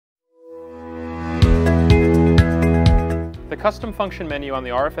custom function menu on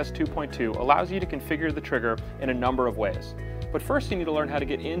the RFS 2.2 allows you to configure the trigger in a number of ways. But first you need to learn how to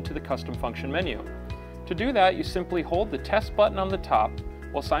get into the custom function menu. To do that, you simply hold the test button on the top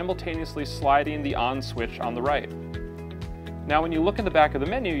while simultaneously sliding the on switch on the right. Now when you look in the back of the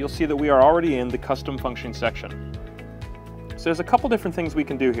menu, you'll see that we are already in the custom function section. So there's a couple different things we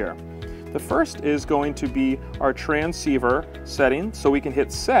can do here. The first is going to be our transceiver setting, so we can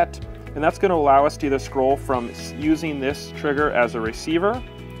hit set, and that's going to allow us to either scroll from using this trigger as a receiver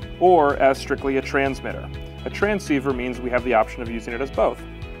or as strictly a transmitter. A transceiver means we have the option of using it as both.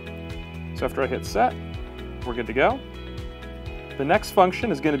 So after I hit set, we're good to go. The next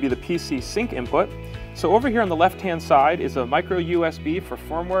function is going to be the PC sync input. So over here on the left-hand side is a micro USB for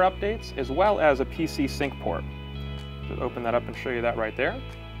firmware updates, as well as a PC sync port. Just open that up and show you that right there.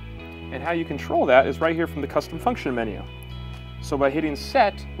 And how you control that is right here from the custom function menu. So by hitting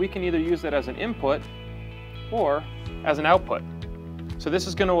set, we can either use that as an input or as an output. So this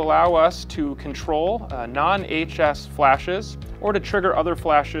is going to allow us to control non-HS flashes or to trigger other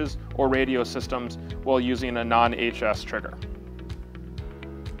flashes or radio systems while using a non-HS trigger.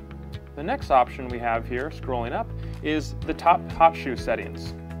 The next option we have here, scrolling up, is the top hot shoe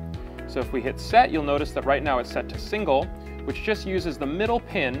settings. So if we hit set, you'll notice that right now it's set to single, which just uses the middle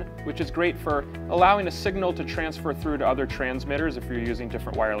pin, which is great for allowing a signal to transfer through to other transmitters if you're using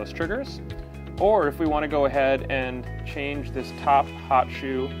different wireless triggers. Or if we want to go ahead and change this top hot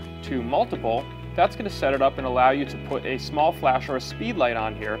shoe to multiple, that's going to set it up and allow you to put a small flash or a speed light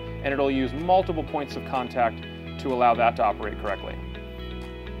on here, and it'll use multiple points of contact to allow that to operate correctly.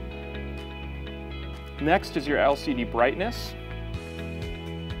 Next is your LCD brightness.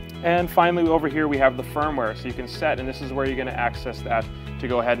 And finally over here we have the firmware, so you can set, and this is where you're going to access that to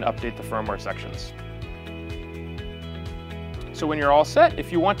go ahead and update the firmware sections. So when you're all set,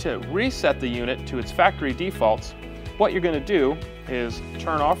 if you want to reset the unit to its factory defaults, what you're going to do is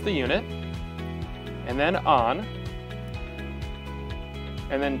turn off the unit, and then on,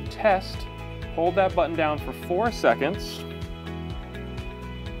 and then test, hold that button down for 4 seconds,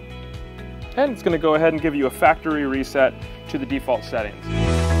 and it's going to go ahead and give you a factory reset to the default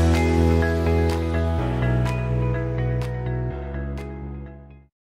settings.